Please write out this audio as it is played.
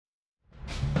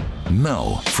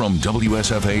Now, from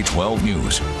WSFA 12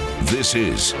 News, this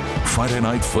is Friday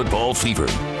Night Football Fever.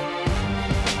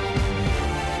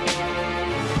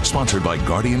 Sponsored by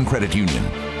Guardian Credit Union,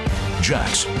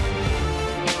 Jax,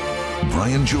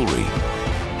 Bryan Jewelry,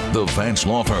 the Vance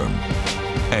Law Firm,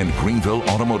 and Greenville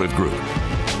Automotive Group.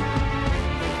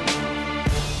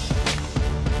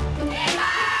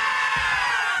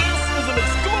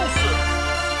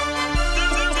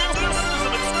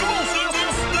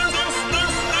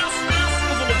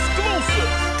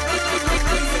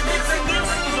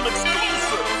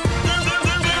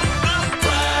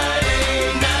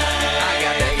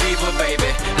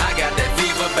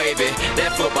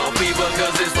 That football fever,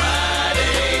 cause it's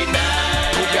Friday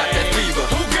night. Who got that fever?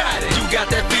 Who got it? You got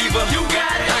that fever? You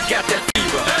got it? I got that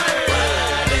fever. Hey.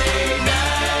 Friday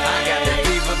night. I got that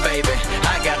fever, baby.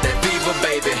 I got that fever,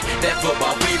 baby. That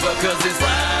football fever, cause it's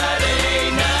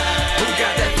Friday night. Who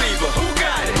got that fever? Who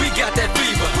got it? We got that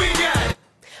fever. We got it.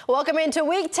 Welcome into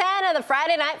week 10 of the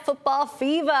Friday Night Football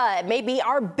Fever. It may be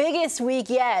our biggest week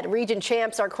yet. Region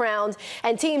champs are crowned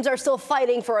and teams are still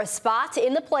fighting for a spot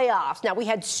in the playoffs. Now, we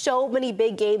had so many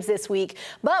big games this week,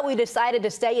 but we decided to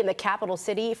stay in the capital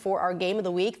city for our game of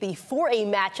the week, the 4A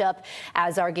matchup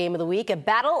as our game of the week, a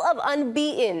battle of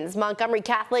unbeatens. Montgomery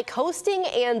Catholic hosting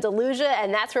Andalusia,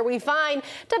 and that's where we find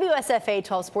WSFA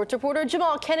 12 sports reporter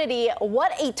Jamal Kennedy.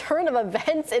 What a turn of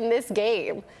events in this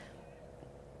game.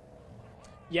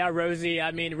 Yeah, Rosie,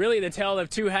 I mean, really the tale of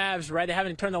two halves, right? They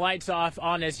haven't turned the lights off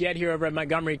on us yet here over at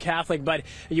Montgomery Catholic, but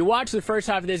you watch the first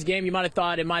half of this game, you might have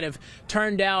thought it might have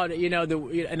turned out, in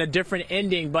a different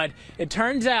ending, but it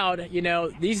turns out,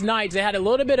 these Knights, they had a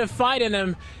little bit of fight in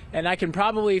them, and I can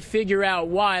probably figure out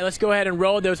why. Let's go ahead and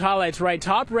roll those highlights, right?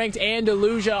 Top-ranked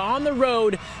Andalusia on the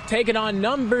road, taking on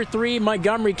number 3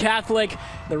 Montgomery Catholic.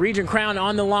 The region crown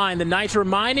on the line. The Knights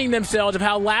reminding themselves of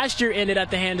how last year ended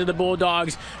at the hands of the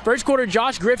Bulldogs. First quarter,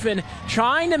 Josh Griffin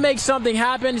trying to make something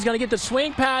happen. He's going to get the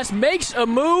swing pass, makes a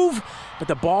move, but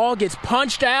the ball gets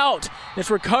punched out.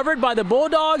 It's recovered by the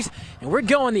Bulldogs, and we're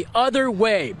going the other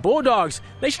way. Bulldogs,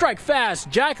 they strike fast.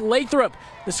 Jack Lathrop,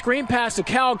 the screen pass to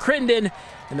Cal Crittenden,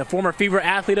 and the former Fever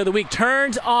Athlete of the Week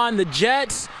turns on the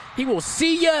Jets. He will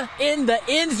see you in the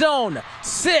end zone.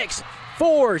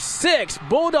 6-4-6.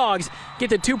 Bulldogs get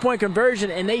the 2-point conversion,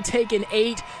 and they take an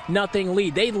 8-0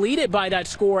 lead. They lead it by that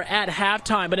score at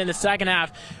halftime, but in the second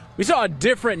half, we saw a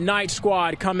different Knight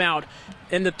squad come out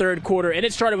in the third quarter, and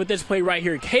it started with this play right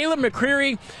here. Caleb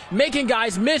McCreary making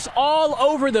guys miss all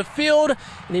over the field,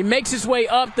 and he makes his way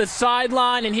up the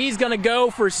sideline, and he's going to go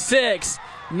for 6.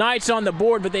 Knights on the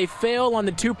board, but they fail on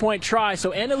the 2-point try,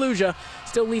 so Andalusia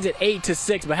still leads at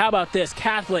 8-6. But how about this?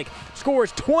 Catholic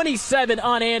scores 27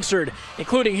 unanswered,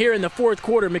 including here in the fourth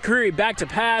quarter. McCreary back to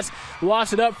pass,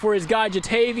 lost it up for his guy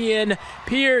Jatavian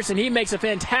Pierce, and he makes a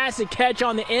fantastic catch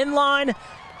on the end line.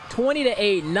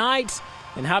 20-8 Knights.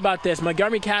 And how about this?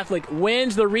 Montgomery Catholic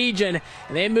wins the region,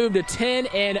 and they move to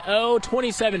 10-0,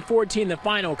 27-14 the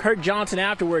final. Kirk Johnson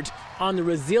afterwards on the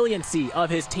resiliency of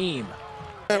his team.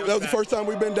 That was the first time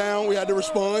we've been down. We had to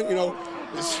respond.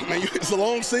 It's a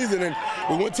long season, and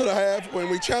we went to the half when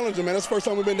we challenged them, man. That's the first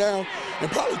time we've been down in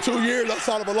probably 2 years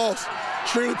outside of a loss.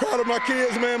 Extremely proud of my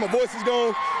kids, man. My voice is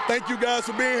gone. Thank you guys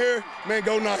for being here. Man,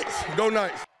 go Knights. Go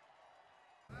Knights.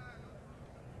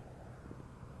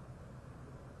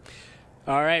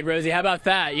 All right, Rosie, how about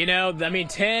that?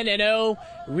 10-0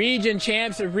 region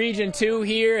champs of Region 2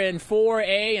 here in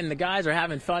 4A, and the guys are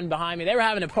having fun behind me. They were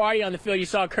having a party on the field. You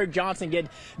saw Kirk Johnson get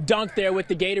dunked there with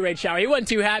the Gatorade shower. He wasn't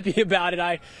too happy about it.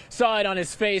 I saw it on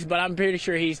his face, but I'm pretty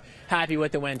sure he's happy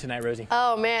with the win tonight, Rosie.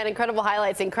 Oh, man, incredible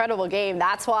highlights, incredible game.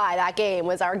 That's why that game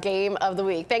was our game of the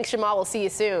week. Thanks, Jamal. We'll see you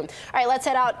soon. All right, let's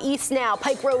head out east now.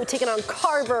 Pike Road taking on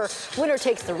Carver. Winner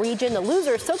takes the region. The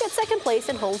loser still gets second place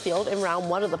in home field in round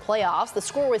 1 of the playoffs. The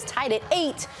score was tied at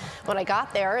 8 when I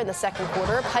got there in the second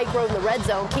quarter. Pike Road in the red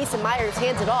zone. Keeson Myers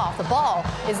hands it off. The ball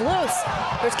is loose.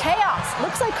 There's chaos.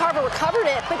 Looks like Carver recovered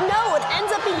it, but no, it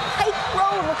ends up being Pike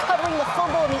Road recovering the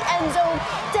fumble in the end zone.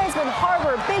 Desmond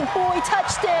Harbor, big boy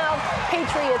touchdown.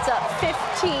 Patriots up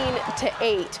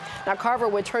 15-8. Now Carver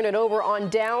would turn it over on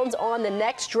downs on the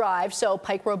next drive, so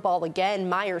Pike Road ball again.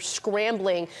 Myers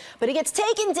scrambling, but he gets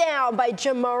taken down by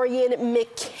Jamarian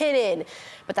McKinnon.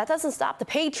 But that doesn't stop the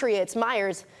Patriots.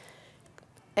 Myers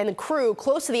and the crew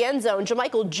close to the end zone.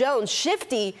 Jamichael Jones,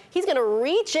 shifty. He's going to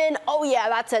reach in. Oh, yeah,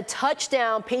 that's a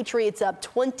touchdown. Patriots up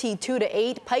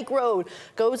 22-8. Pike Road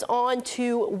goes on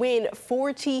to win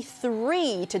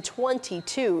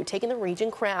 43-22, taking the region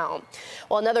crown.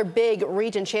 Well, another big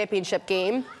region championship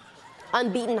game.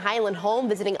 Unbeaten Highland home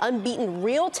visiting unbeaten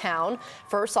Reeltown.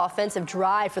 First offensive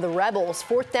drive for the Rebels.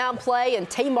 Fourth down play, and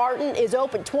Tay Martin is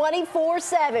open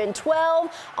 24/7.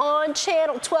 12 on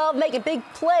Channel 12, making big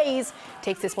plays.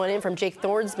 Takes this one in from Jake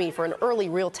Thornsby for an early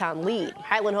Reeltown lead.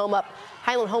 Highland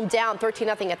home down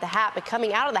 13-0 at the half, but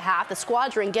coming out of the half, the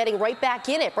Squadron getting right back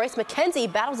in it. Bryce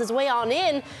McKenzie battles his way on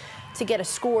in to get a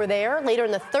score there. Later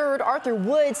in the third, Arthur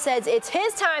Wood says it's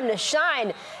his time to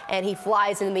shine, and he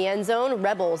flies into the end zone.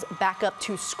 Rebels back up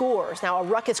 2 scores. Now a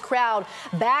ruckus crowd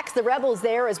backs the Rebels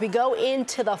there as we go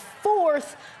into the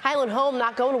fourth. Highland home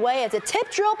not going away as a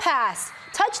tip drill pass.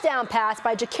 Touchdown pass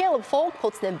by Jacaleb Folk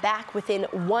puts them back within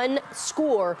 1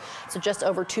 score. So just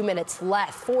over 2 minutes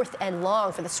left. Fourth and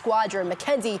long for the Squadron.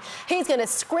 McKenzie, he's going to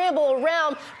scramble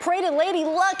around. Pray to Lady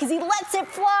Luck as he lets it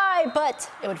fly, but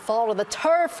it would fall to the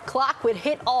turf. Clock would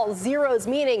hit all zeros,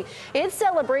 meaning it's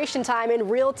celebration time in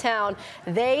Reeltown.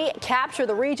 They capture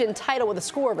the region title with a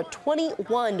score of a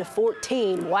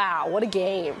 21-14. Wow, what a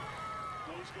game.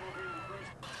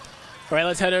 All right,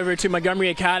 let's head over to Montgomery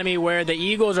Academy where the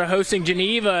Eagles are hosting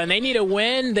Geneva, and they need a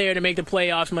win there to make the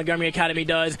playoffs. Montgomery Academy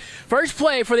does. First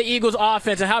play for the Eagles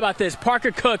offense, and how about this?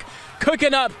 Parker Cook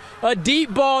cooking up a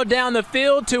deep ball down the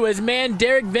field to his man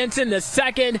Derek Vincent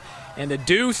II, and the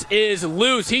deuce is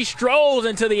loose. He strolls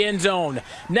into the end zone.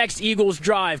 Next Eagles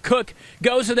drive. Cook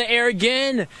goes to the air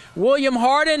again. William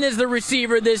Harden is the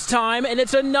receiver this time, and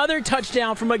it's another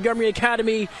touchdown for Montgomery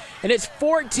Academy, and it's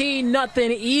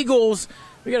 14-0 Eagles.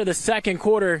 We go to the second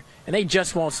quarter, and they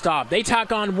just won't stop. They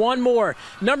tack on one more.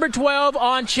 Number 12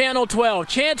 on Channel 12.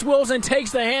 Chance Wilson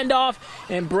takes the handoff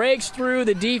and breaks through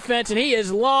the defense, and he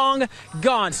is long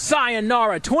gone.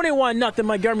 Sayonara, 21-0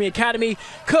 Montgomery Academy.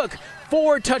 Cook,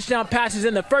 4 touchdown passes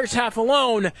in the first half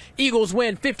alone. Eagles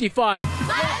win 55.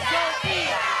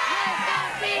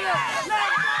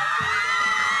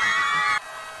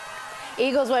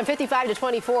 Eagles win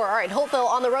 55-24. All right, Holtville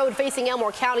on the road facing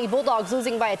Elmore County. Bulldogs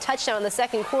losing by a touchdown in the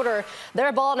second quarter.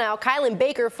 Their ball now. Kylan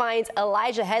Baker finds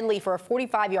Elijah Headley for a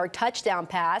 45-yard touchdown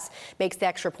pass. Makes the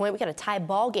extra point. We got a tie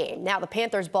ball game. Now the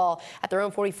Panthers ball at their own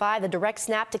 45. The direct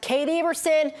snap to Cade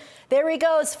Everson. There he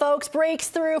goes, folks. Breaks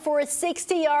through for a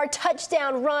 60-yard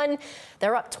touchdown run.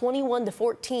 They're up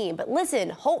 21-14. But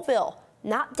listen, Holtville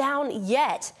not down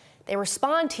yet. They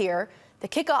respond here. The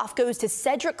kickoff goes to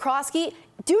Cedric Krosky.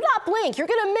 Do not blink. You're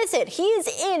going to miss it. He is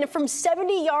in from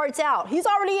 70 yards out. He's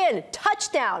already in.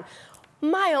 Touchdown.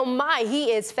 My, oh my,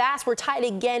 he is fast. We're tied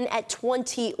again at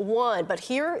 21. But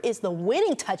here is the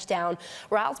winning touchdown.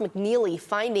 Riles McNeely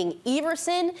finding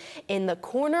Everson in the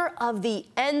corner of the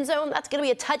end zone. That's going to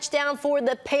be a touchdown for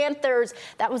the Panthers.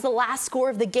 That was the last score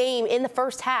of the game in the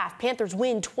first half. Panthers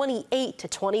win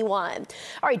 28-21.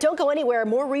 All right, don't go anywhere.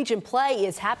 More region play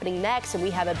is happening next, and we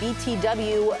have a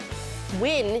BTW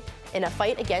win in a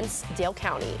fight against Dale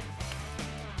County.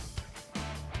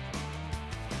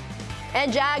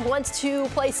 And JAG wants to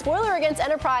play spoiler against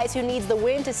Enterprise, who needs the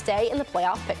win to stay in the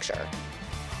playoff picture.